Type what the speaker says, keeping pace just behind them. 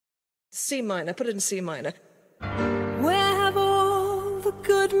C minor, put it in C minor. Where have all the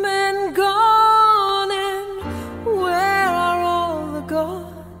good men gone, and where are all the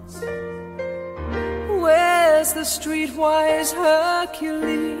gods? Where's the streetwise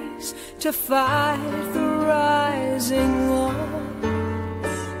Hercules to fight the rising odds?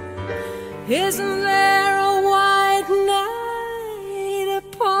 Isn't there a white knight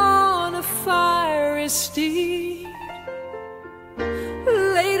upon a fiery steed?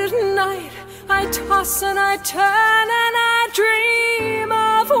 Late at night I toss and I turn and I dream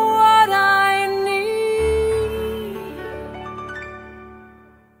of what I need.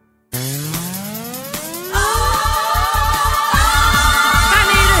 I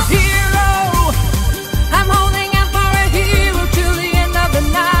need a hero. I'm holding out for a hero till the end of the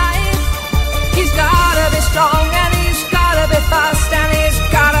night. He's gotta be strong and he's gotta be fast and he's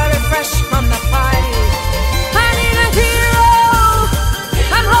gotta be fresh from the fight. I need a hero.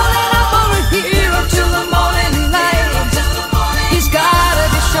 I'm holding out for a hero till the morning light. He's gotta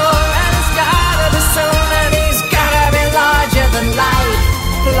be sure and he's gotta be soon and he's gotta be larger than life,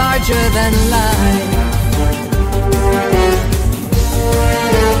 larger than life.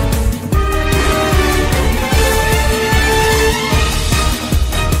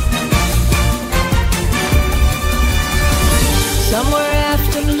 Somewhere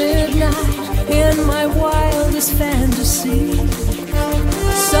after midnight, in my wildest fantasy,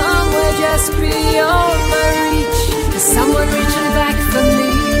 somewhere just beyond my reach, someone reaching back for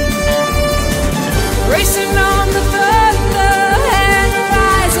me, racing